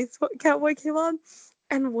then Space Cowboy came on,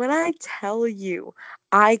 and when I tell you,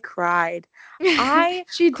 I cried. I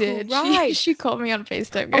She did. She cried. she called me on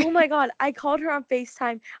FaceTime, guys. Oh my god, I called her on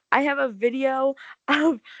FaceTime. I have a video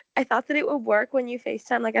of I thought that it would work when you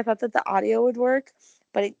FaceTime, like I thought that the audio would work,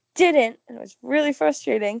 but it didn't, and it was really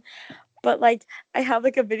frustrating. But like I have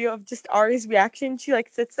like a video of just Ari's reaction. She like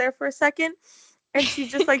sits there for a second and she's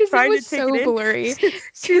just like Because it trying to was take it so in. blurry. Because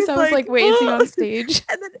She's I was like, like, wait, is he oh, on stage?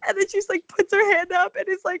 and then she's like puts her hand up and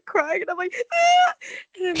is like crying, and I'm like, ah!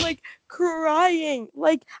 And I'm like crying.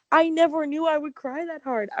 Like I never knew I would cry that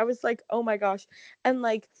hard. I was like, oh my gosh. And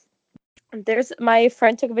like There's my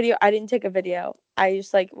friend took a video. I didn't take a video. I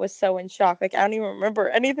just like was so in shock. Like I don't even remember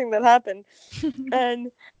anything that happened.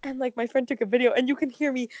 And like my friend took a video and you can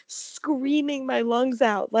hear me screaming my lungs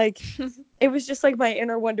out. Like it was just like my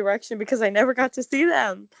inner One Direction because I never got to see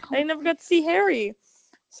them. I Oh, never got to see Harry.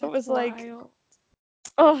 So it that's was like, wild.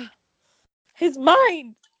 oh, his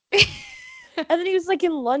mind. And then he was like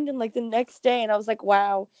in London like the next day and I was like,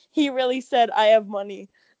 wow, he really said I have money.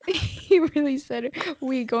 He really said it.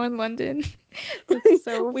 We go in London. That's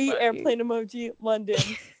so We funny. airplane emoji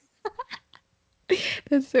London.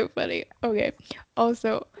 That's so funny. Okay.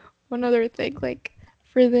 Also, one other thing, like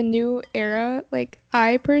for the new era, like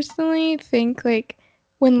I personally think like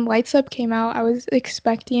when Lights Up came out, I was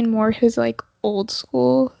expecting more his like old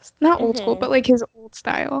school, not old school, Mhm. but like his old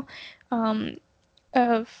style, um,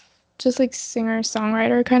 of just like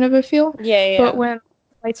singer-songwriter kind of a feel. Yeah, But yeah. when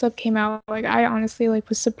Lights Up came out, like I honestly like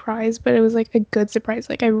was surprised, but it was like a good surprise.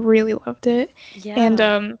 Like I really loved it. And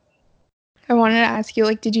Yeah. I wanted to ask you,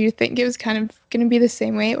 like, did you think it was kind of gonna be the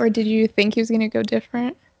same way, or did you think he was gonna go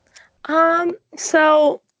different?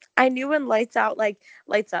 So I knew when lights out, like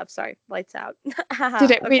lights up, sorry, lights out. Did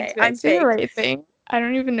Haha, it? Wait, okay, did I I'm say the fake. right thing? I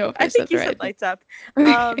don't even know if I I said think the you right said thing. lights up.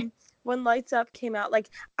 Okay. When lights up came out, like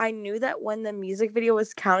I knew that when the music video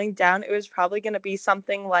was counting down, it was probably gonna be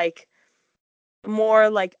something like more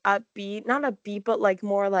like upbeat, not upbeat, but like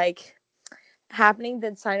more like happening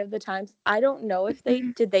than Sign of the Times. I don't know if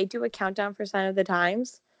Mhm. they do a countdown for Sign of the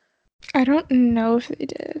Times. I don't know if they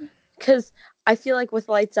did. Because I feel like with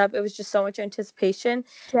Lights Up, it was just so much anticipation,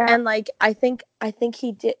 Yeah. and like I think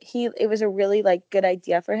he did he it was a really like good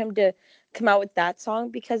idea for him to come out with that song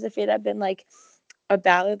because if it had been like a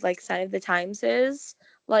ballad like Sign of the Times is,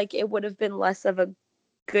 like it would have been less of a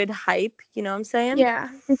good hype. You know what I'm saying? Yeah,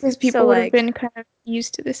 because So people would have like been kind of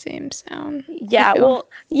used to the same sound, I yeah, feel. well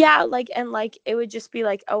yeah, like and like it would just be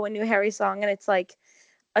like oh a new Harry song and it's like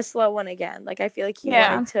a slow one again. Like I feel like he Yeah.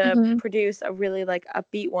 wanted to Hmm. produce a really like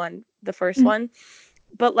upbeat one, the first Hmm. one,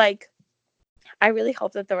 but like I really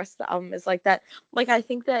hope that the rest of the album is like that. Like I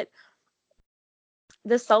think that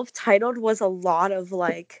the self-titled was a lot of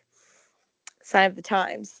like Sign of the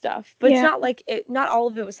Times stuff, but it's Yeah. not like it. Not all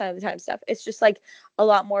of it was Sign of the Times stuff. It's just like a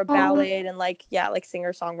lot more Oh. ballad and like yeah, like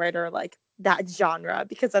singer songwriter like that genre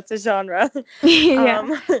because that's a genre. Yeah.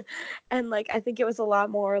 um, and like I think it was a lot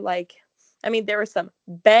more like. I mean, there were some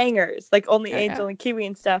bangers like Only Oh yeah. Angel and Kiwi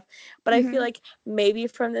and stuff, but I feel Hmm. like maybe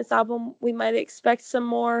from this album we might expect some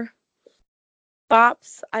more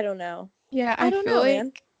bops. I don't know. Yeah, I I don't feel know,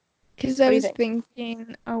 man. like because I What do you was think?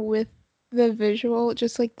 thinking with the visual,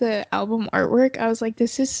 just like the album artwork, I was like,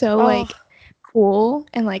 this is so Oh, like cool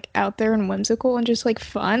and like out there and whimsical and just like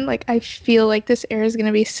fun. Like I feel like this era is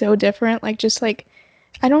gonna be so different. Like just like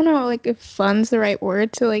I don't know like if fun's the right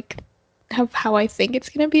word to like have how I think it's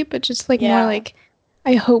gonna be, but just like more yeah. like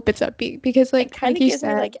I hope it's upbeat because It kind like of you gives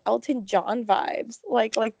me said, like Elton John vibes,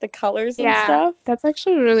 like the colors and yeah, stuff. that's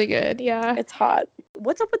actually really good. Yeah. It's hot.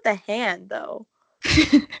 What's up with the hand though?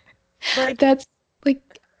 Like That's like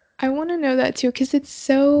I want to know that too because it's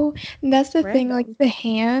so that's the thing like random. the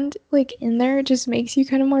hand like in there just makes you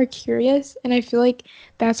kind of more curious and I feel like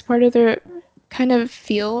that's part of the kind of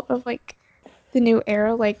feel of like the new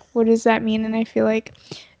era like what does that mean and I feel like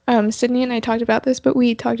Sydney and I talked about this but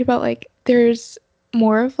we talked about like there's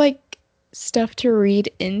more of like stuff to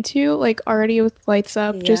read into like already with lights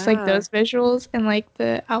up just like Yeah. those visuals and like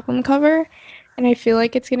the album cover and I feel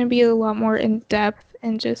like it's going to be a lot more in depth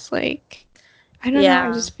and just like I don't know.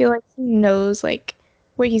 I Yeah. just feel like he knows like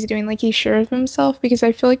what he's doing. Like he's sure of himself because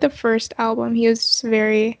I feel like the first album he was just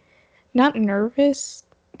very not nervous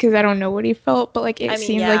because I don't know what he felt, but like I it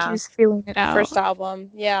mean, seemed like he yeah. was feeling it First out.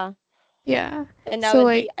 album. Yeah. Yeah. And now So that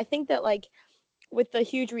like I think that like with the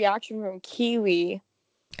huge reaction from Kiwi,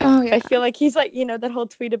 oh I yeah. feel like he's like, that whole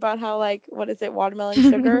tweet about how like what is it, watermelon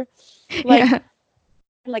sugar? Like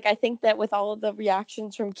Yeah. I think that with all of the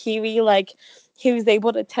reactions from Kiwi, like he was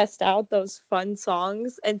able to test out those fun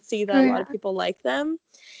songs and see that Oh a lot of yeah. people like them.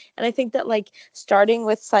 And I think that like starting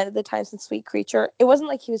with Sign of the Times and Sweet Creature, it wasn't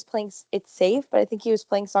like he was playing it safe, but I think he was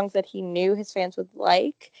playing songs that he knew his fans would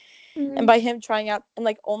like. And Mm, by him trying out and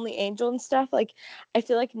like Only Angel and stuff, like I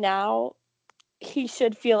feel like now he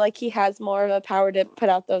should feel like he has more of a power to put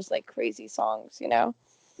out those like crazy songs.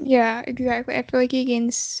 yeah, exactly. I feel like he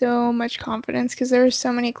gained so much confidence because there were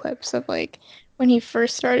so many clips of like when he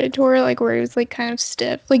first started tour, like where he was like kind of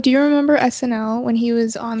stiff. Like, do you remember SNL when he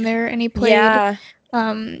was on there and he played Yeah.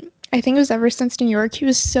 I think it was Ever Since New York. He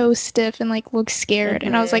was so stiff and like looked scared,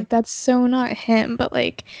 and I was Mhm. like, that's so not him. But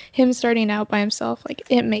like him starting out by himself, like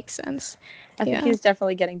it makes sense. I think Yeah. he's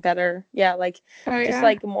definitely getting better. Yeah, like Oh just yeah.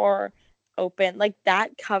 like more open. Like,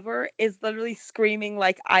 that cover is literally screaming,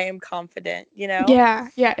 like, I am confident, you know?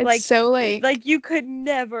 Yeah, it's Like, so like you could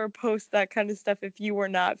never post that kind of stuff if you were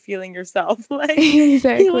not feeling yourself. Like,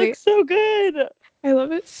 he exactly. looks so good. I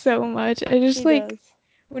love it so much. I just He like does.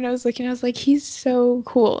 when I was looking, I was like, he's so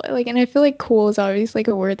cool. Like, and I feel like cool is always like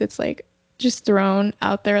a word that's like just thrown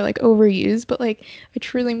out there, like overused. But like, I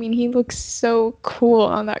truly mean he looks so cool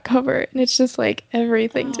on that cover, and it's just like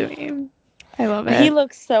everything to Oh, me. I love he it.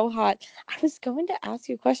 looks so hot. I was going to ask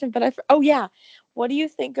you a question, but oh yeah, what do you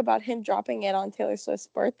think about him dropping it on Taylor Swift's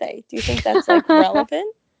birthday? Do you think that's like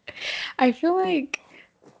relevant? I feel like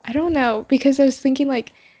I don't know because I was thinking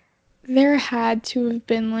like there had to have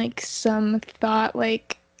been like some thought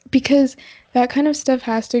like because that kind of stuff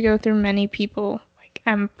has to go through many people, like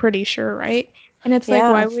I'm pretty sure, right? And it's like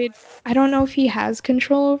why Yeah, would I don't know if he has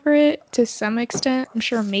control over it to some extent. I'm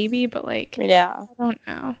sure maybe, but like yeah. I don't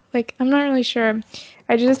know. Like I'm not really sure.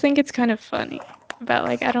 I just think it's kind of funny. But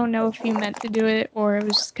like I don't know if he meant to do it or it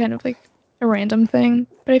was just kind of like a random thing.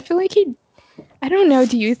 But I feel like he I don't know,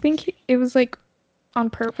 do you think it was like on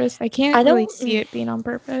purpose? I can't I really don't. see it being on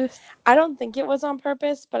purpose. I don't think it was on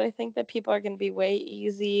purpose, but I think that people are going to be way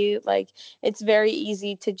easy. Like, it's very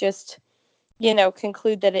easy to just,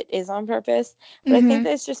 conclude that it is on purpose. But I think Mhm.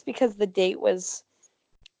 that it's just because the date was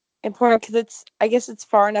important because I guess it's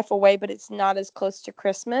far enough away, but it's not as close to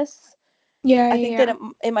Christmas. Yeah, I yeah, think that yeah.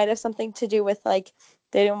 it might have something to do with like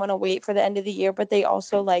they didn't want to wait for the end of the year, but they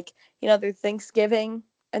also like, their Thanksgiving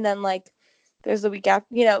and then like there's the week after,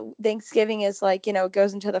 Thanksgiving is like, it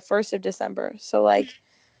goes into the 1st of December. So like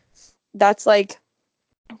that's like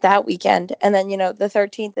that weekend. And then, the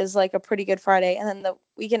 13th is like a pretty good Friday. And then the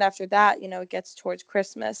weekend after that, it gets towards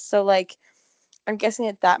Christmas. So like I'm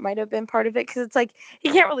guessing that might have been part of it because it's like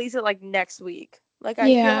he can't release it like next week. Like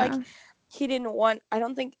I feel like Yeah. he didn't want. I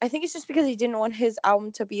think it's just because he didn't want his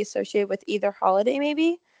album to be associated with either holiday.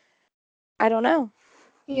 Maybe I don't know.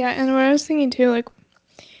 Yeah, and what I was thinking too, like,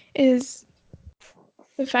 is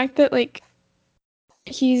the fact that like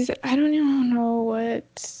I don't even know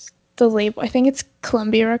what the label. I think it's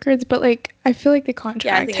Columbia Records, but like I feel like the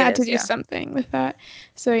Yeah, I contract think it had to is. do Yeah, something with that.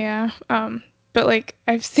 So yeah. But like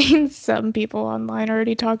I've seen some people online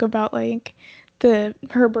already talk about like the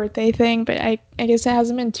her birthday thing, but I guess it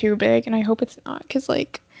hasn't been too big, and I hope it's not because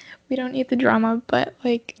like we don't need the drama. But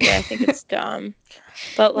like yeah, I think it's dumb,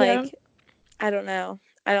 but yeah. like I don't know.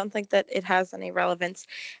 I don't think that it has any relevance.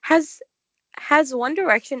 Has One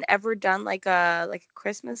Direction ever done like a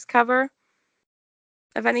Christmas cover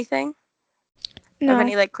of anything of No,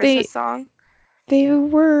 any like Christmas they song?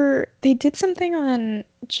 they did something on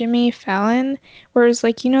Jimmy Fallon where it's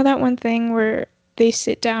like that one thing where they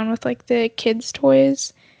sit down with like the kids'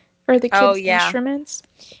 toys or the Oh kids' yeah, instruments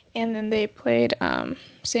and then they played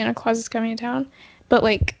Santa Claus is Coming to Town. But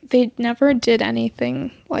like they never did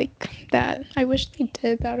anything like that. I wish they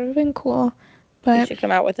did. That would have been cool. they But should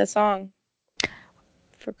come out with a song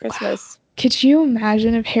for wow. Christmas. Could you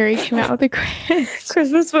imagine if Harry came out with a Chris?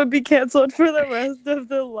 Christmas would be canceled for the rest of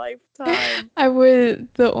the lifetime. I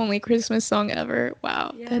would the only Christmas song ever.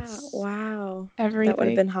 Wow, Yeah, that's wow. That would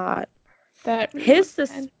have everything. been hot. That really His would have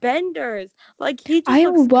been. suspenders, like he just I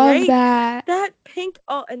looks love great. that. That pink,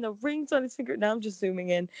 oh, and the rings on his finger. Now I'm just zooming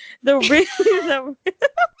in. The rings, that,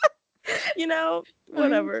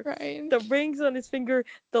 I'm whatever. crying. The rings on his finger,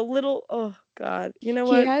 the little, oh God. You know He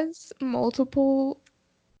what? has multiple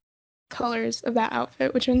colors of that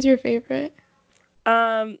outfit. Which one's your favorite?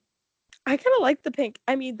 Um, I kind of like the pink.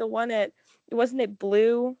 I mean, wasn't it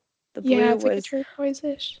blue? The Yeah, blue it's like a was,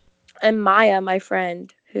 turquoise-ish. and Maya, my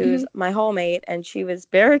friend, Hmm. who's my hallmate, and she was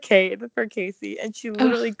barricade for Casey, and she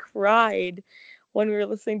Oh. literally cried when we were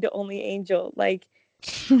listening to Only Angel. Like,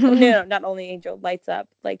 oh no, not Only Angel, Lights Up.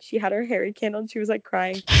 Like, she had her Harry candle and she was like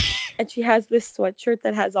crying. And she has this sweatshirt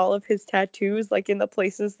that has all of his tattoos, like in the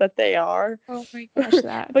places that they are. Oh my gosh,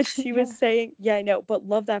 that. But she was Yeah, saying, yeah, I know, but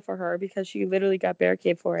love that for her because she literally got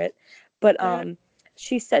barricade for it. But that.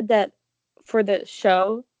 she said that for the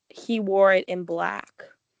show, he wore it in black.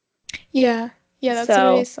 Yeah, yeah, that's what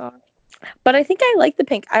I So, saw. but I think I like the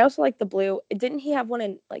pink. I also like the blue. Didn't he have one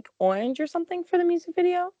in like orange or something for the music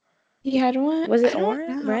video? He had one. Was I it don't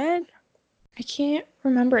orange? know. Red? I can't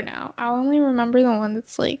remember now. I'll only remember the one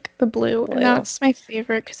that's like the blue, and Blue. that's my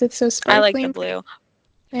favorite because it's so I like sparkly the and pretty. blue.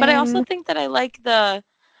 But I also And think that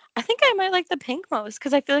I think I might like the pink most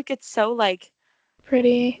because I feel like it's so like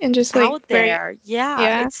pretty and just like out very there. Yeah,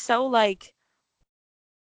 yeah. it's so like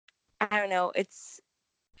I don't know. It's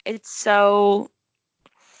so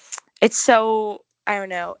I don't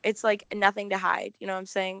know. It's like nothing to hide. You know what I'm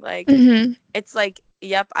saying? Like Hmm. it's like,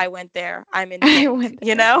 yep, I went there. I'm in I pink. went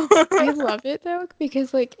You there. know? I love it though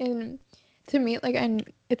because like in to me, like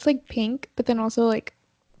it's like pink, but then also like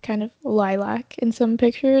kind of lilac in some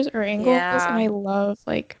pictures or angles, and Yeah. I love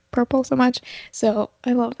like purple so much. So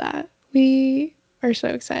I love that. We are so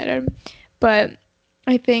excited. But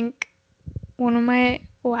I think one of my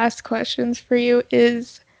last questions for you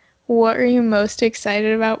is what are you most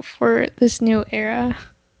excited about for this new era?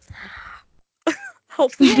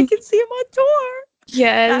 Hopefully I can see him on tour.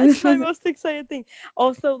 That's Yes. my most excited thing.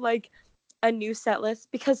 Also, like a new set list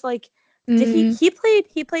because like did Mm, he played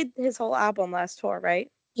his whole album last tour,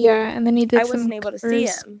 right? yeah, and then he I did some wasn't able to see covers.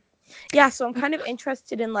 him. Yeah, so I'm kind of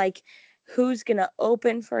interested in like who's gonna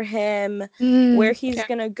open for him, where he's Yeah.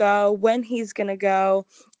 gonna go, when he's gonna go,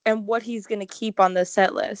 and what he's gonna keep on the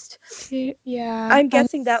set list. Yeah. I'm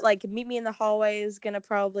guessing that like Meet Me in the Hallway is gonna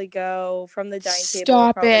probably go. From the Dining Table will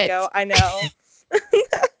Stop probably go. it. I know.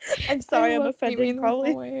 I'm I sorry, I'm love Meet Me offending in the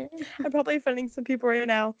probably. Hallway. I'm probably offending some people right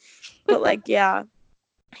now. But like, yeah,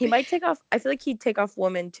 he might take off. I feel like he'd take off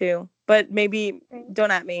Woman too, but maybe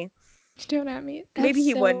don't at me. Don't at me. That's Maybe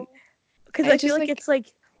he so. wouldn't, because I I feel just like like. it's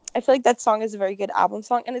like I feel like that song is a very good album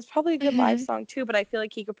song, and it's probably a good live Mhm. song too. But I feel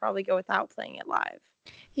like he could probably go without playing it live.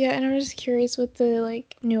 Yeah, and I'm just curious what the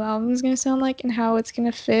like new album's gonna sound like and how it's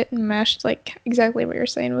gonna fit and mesh like exactly what you're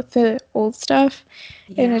saying with the old stuff.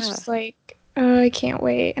 And it's Yeah. just like, I can't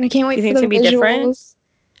wait. And I can't Do you wait think for it's the gonna be different? visuals.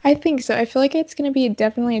 I think so. I feel like it's gonna be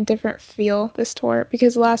definitely a different feel this tour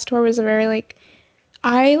because the last tour was a very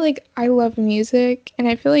I love music and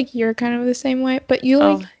I feel like you're kind of the same way, but you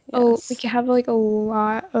Oh like yes. you have like a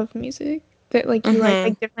lot of music that like you Mhm.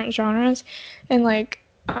 like different genres and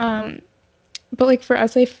um but like for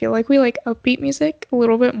us I feel like we like upbeat music a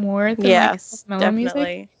little bit more than like Yes, mellow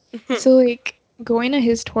music. definitely. So like going to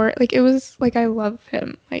his tour, like it was like I love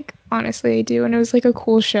him, like honestly I do, and it was like a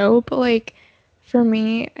cool show, but like for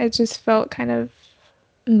me it just felt kind of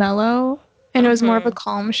mellow and it was more of a Mhm.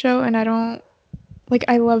 calm show and I don't like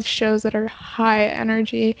I love shows that are high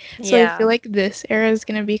energy. So I feel Yeah. like this era is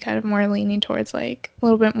gonna be kind of more leaning towards like a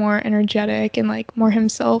little bit more energetic and like more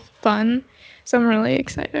himself fun. So I'm really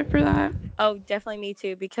excited for that. Oh, definitely me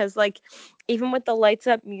too. Because like, even with the lights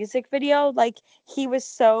up music video, like he was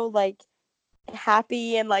so like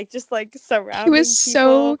happy and like just like He was surrounding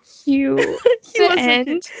so people. cute. He The was so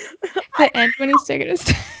cute. end. I The end when he's taking his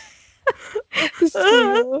the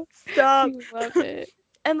stool. stop. We love it.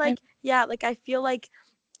 And I like, yeah, like I feel like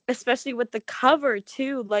especially with the cover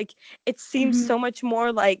too, like it seems mhm. so much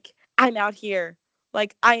more like I'm out here.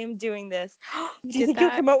 Like I am doing this. He Do you did think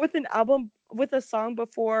he'll that. come out with an album with a song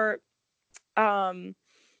before um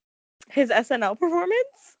his SNL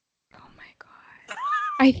performance? Oh my god.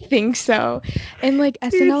 I think so. And like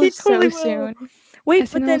Dude, SNL he is totally so will. soon.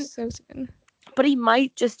 Wait, but SNL is then so soon. but he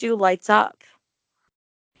might just do lights up.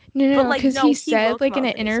 No, But no, like because no, he he will said, come like, out in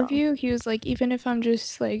an with a new song. interview, he was like, even if I'm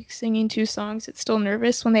just, like, singing two songs, it's still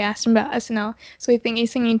nervous when they asked him about SNL. So I think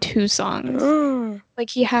he's singing two songs. Like,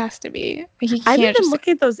 he has to be. Like, he I haven't can't been just sing.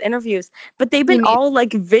 looking at those interviews, but they've He been needs. all like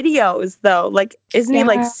videos though. Like, isn't he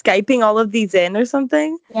like Yeah, Skyping all of these in or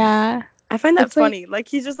something? yeah. I find that It's like, funny. Like,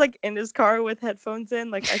 he's just like in his car with headphones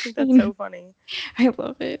in. Like, I think you that's know, so funny. I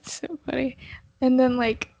love it. It's so funny. And then,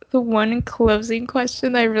 like, the one closing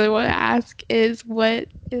question I really want to ask is what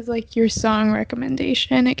is, like, your song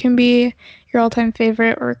recommendation? It can be your all time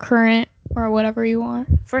favorite or current or whatever you want.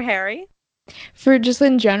 For Harry, For just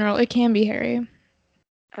in general, it can be Harry.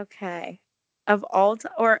 okay. Of all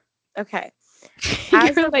time, or okay.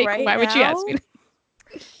 As You're of like, right why would you ask now, me that?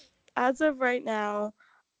 as of right now,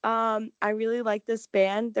 I really like this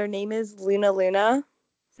band. Their name is Luna Luna.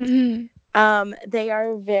 Mhm. They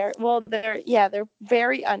are very well. They're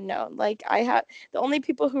very unknown. Like I have the only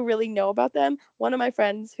people who really know about them. One of my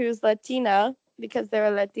friends who's Latina because they're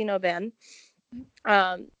a Latino band.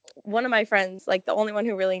 Um, one of my friends, like the only one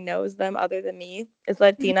who really knows them other than me, is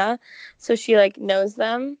Latina. So she like knows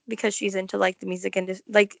them because she's into like the music and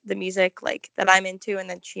like the music like that I'm into, and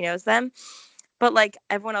then she knows them. But like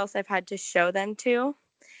everyone else, I've had to show them to,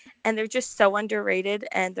 and they're just so underrated.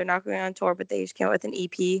 And they're not going on tour, but they just came out with an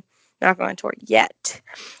EP. They're not going on tour yet.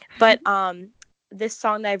 But this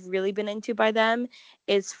song that I've really been into by them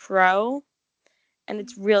is Fro, and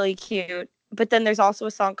it's really cute. But then there's also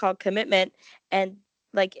a song called Commitment, and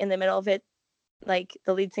like in the middle of it, like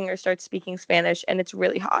the lead singer starts speaking Spanish, and it's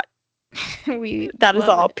really hot. We That is love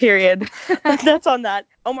all. it. Period. That's on that.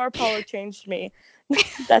 Omar Paulo changed me.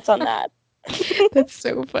 That's on that. That's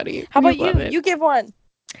so funny. How We about love you? it. You give one.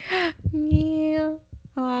 Yeah.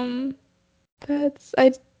 Um, that's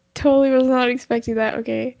I totally was not expecting that.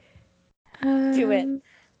 Okay. Do it. Um,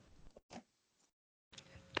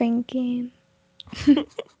 thinking.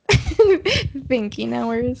 Thinking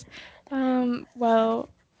hours. Well,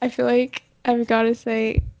 I feel like I've got to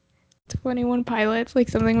say 21 Pilots, like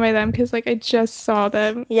something by them, because like I just saw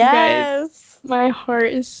them. You guys, Yes. my heart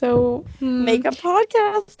is so Make a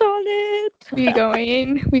podcast on it. we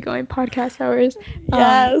going podcast hours.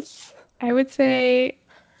 Yes. I would say,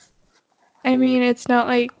 I mean, it's not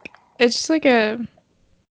like, it's just like a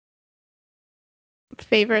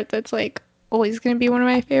favorite that's like always gonna be one of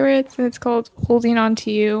my favorites, and it's called Holding On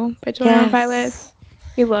to You by 21 Yes. Pilots.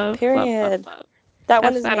 We love, love, love, Period. love. That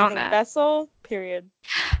one That's is that on amazing. that. Vessel. Period.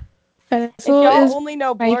 If Vessel y'all is only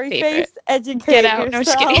know my Blurry favorite. Face, Get educate out. No,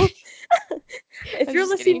 just kidding. yourself. If I'm you're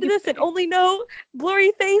just kidding. listening You to can this and say. only know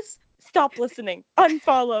Blurry Face, stop listening.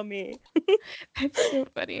 Unfollow me. That's so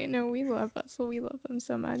funny. No, we love Vessel. We love them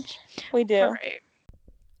so much. We All do. right.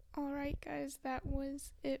 All right, guys. That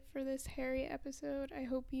was it for this Harry episode. I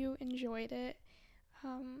hope you enjoyed it.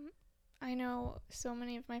 I know so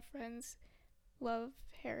many of my friends love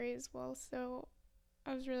Harry as well, so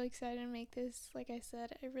I was really excited to make this. Like I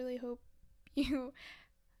said, I really hope you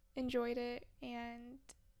enjoyed it, and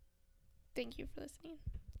thank you for listening.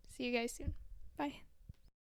 See you guys soon. Bye.